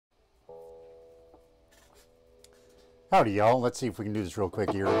Howdy, y'all. Let's see if we can do this real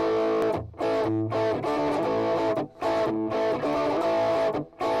quick here.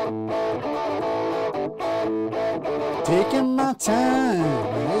 Taking my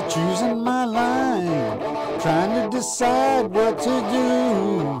time, choosing my line, trying to decide what to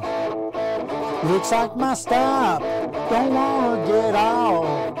do. Looks like my stop, don't wanna get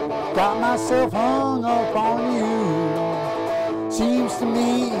off, got myself hung up on you. Seems to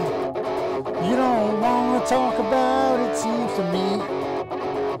me you don't want to talk about it, seems to me.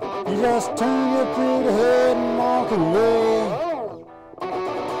 You just turn your pretty head and walk away.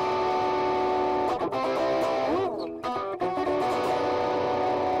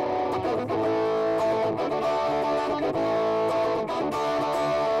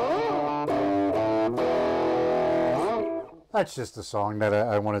 That's just a song that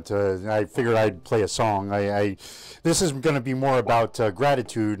I wanted to, I figured I'd play a song. This is going to be more about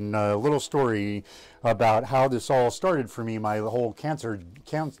gratitude and a little story about how this all started for me, my whole cancer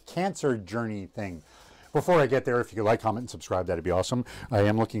journey thing. Before I get there, if you could like, comment, and subscribe, that'd be awesome. I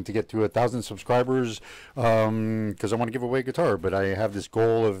am looking to get to 1,000 subscribers because I want to give away a guitar, but I have this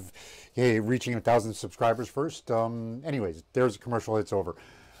goal of reaching 1,000 subscribers first. Anyways, there's a commercial, it's over.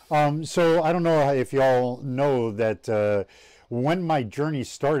 So I don't know if y'all know that when my journey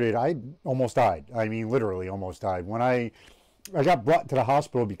started, I almost died. I mean, literally almost died. When I got brought to the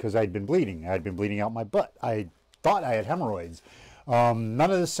hospital because I'd been bleeding. I'd been bleeding out my butt. I thought I had hemorrhoids. None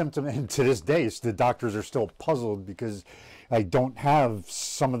of the symptoms, and to this day, the doctors are still puzzled because I don't have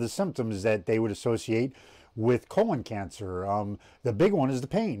some of the symptoms that they would associate with colon cancer. The big one is the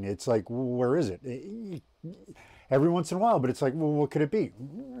pain. It's like, where is it? Every once in a while, but it's like, well, what could it be?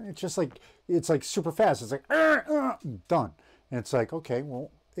 It's just like, it's like super fast. It's like, done. And it's like, okay, well,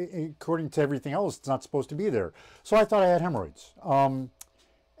 according to everything else, it's not supposed to be there. So I thought I had hemorrhoids.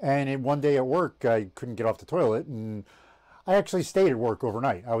 And one day at work, I couldn't get off the toilet, and I actually stayed at work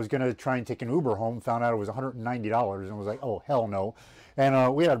overnight. I was going to try and take an Uber home, found out it was $190, and was like, oh, hell no.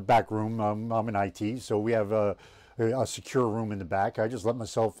 And we had a back room. I'm in IT, so we have a secure room in the back. I just let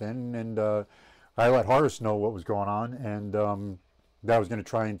myself in, and I let Horace know what was going on, and that I was going to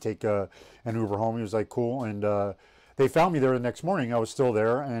try and take an Uber home. He was like, cool. And they found me there the next morning. I was still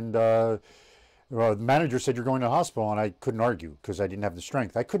there, and the manager said, you're going to the hospital, and I couldn't argue because I didn't have the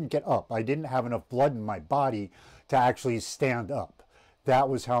strength. I couldn't get up. I didn't have enough blood in my body to actually stand up. That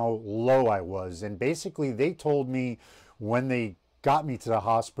was how low I was. And basically, they told me when they got me to the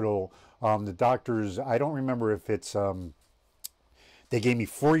hospital, the doctors, I don't remember if it's... they gave me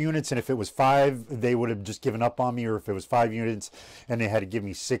 4 units, and if it was 5, they would have just given up on me, or if it was 5 units and they had to give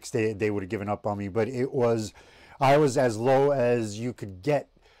me 6, they would have given up on me. But I was as low as you could get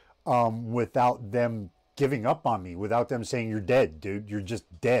without them giving up on me, without them saying, you're dead, dude, you're just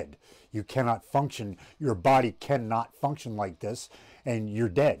dead. You cannot function. Your body cannot function like this, and you're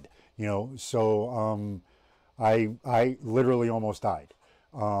dead, you know. So I literally almost died.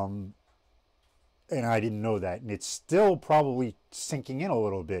 And I didn't know that. And it's still probably sinking in a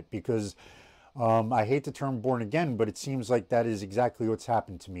little bit because I hate the term born again, but it seems like that is exactly what's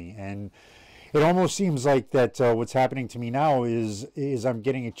happened to me. And it almost seems like that what's happening to me now is I'm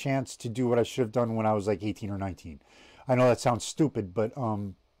getting a chance to do what I should have done when I was like 18 or 19. I know that sounds stupid, but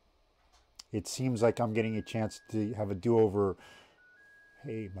it seems like I'm getting a chance to have a do-over.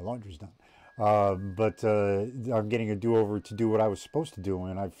 Hey, my laundry's done. But I'm getting a do-over to do what I was supposed to do,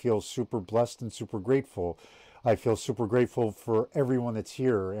 and I feel super blessed and super grateful. I feel super grateful for everyone that's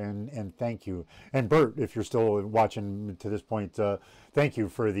here, and thank you. And Bert, if you're still watching to this point, thank you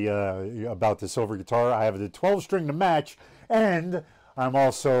for the about the silver guitar. I have the 12-string to match, and I'm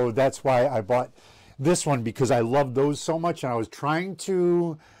also, that's why I bought this one, because I love those so much, and I was trying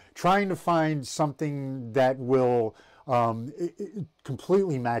to find something that will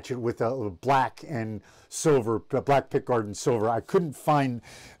completely match it with a black and silver, a black pickguard and silver. I couldn't find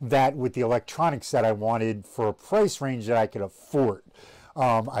that with the electronics that I wanted for a price range that I could afford.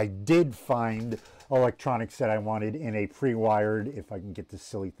 I did find electronics that I wanted in a pre-wired, if I can get this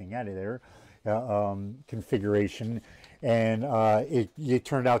silly thing out of there, configuration, and it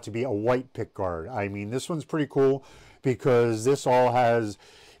turned out to be a white pickguard. I mean, this one's pretty cool because this all has,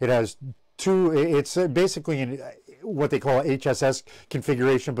 it has two, it's basically what they call HSS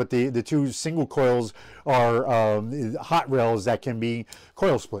configuration, but the 2 single coils are hot rails that can be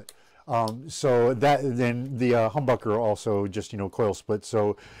coil split. So that, then the humbucker also just, you know, coil split.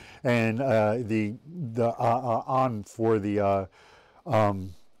 So, and the on for the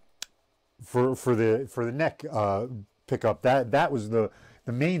for the neck pickup, that was the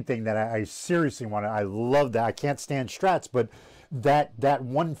main thing that I seriously wanted. I love that. I can't stand Strats, but that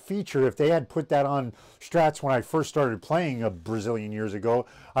one feature, if they had put that on Strats when I first started playing a Brazilian years ago,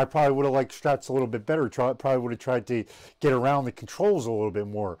 I probably would have liked Strats a little bit better. Probably would have tried to get around the controls a little bit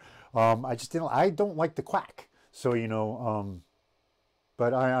more. I just didn't. I don't like the quack. So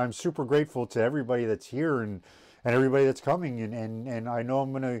but I'm super grateful to everybody that's here and everybody that's coming, and I know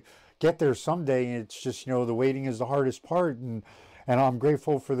I'm gonna get there someday. It's just the waiting is the hardest part, and I'm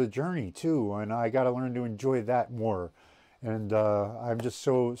grateful for the journey too, and I got to learn to enjoy that more. And I'm just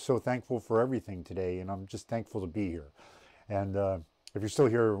so thankful for everything today, and I'm just thankful to be here. And if you're still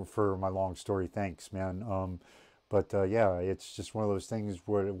here for my long story, thanks, man. But yeah, it's just one of those things.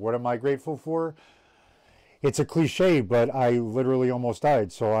 What am I grateful for? It's a cliche, but I literally almost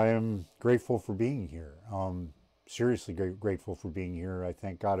died, so I am grateful for being here. Seriously grateful for being here. I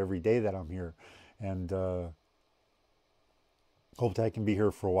thank God every day that I'm here, and hope that I can be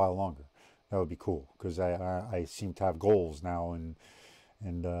here for a while longer. That would be cool, because I seem to have goals now, and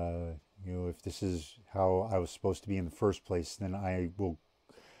if this is how I was supposed to be in the first place, then I will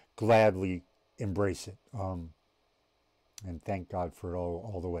gladly embrace it, and thank God for it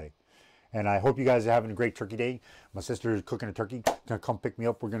all the way. And I hope you guys are having a great turkey day. My sister is cooking a turkey. Gonna come pick me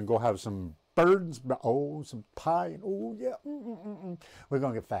up. We're gonna go have some birds. Oh, some pie. And oh yeah, we're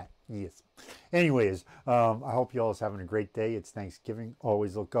gonna get fat. Yes. Anyways, I hope you all is having a great day. It's Thanksgiving.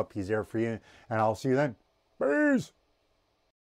 Always look up. He's there for you. And I'll see you then. Peace.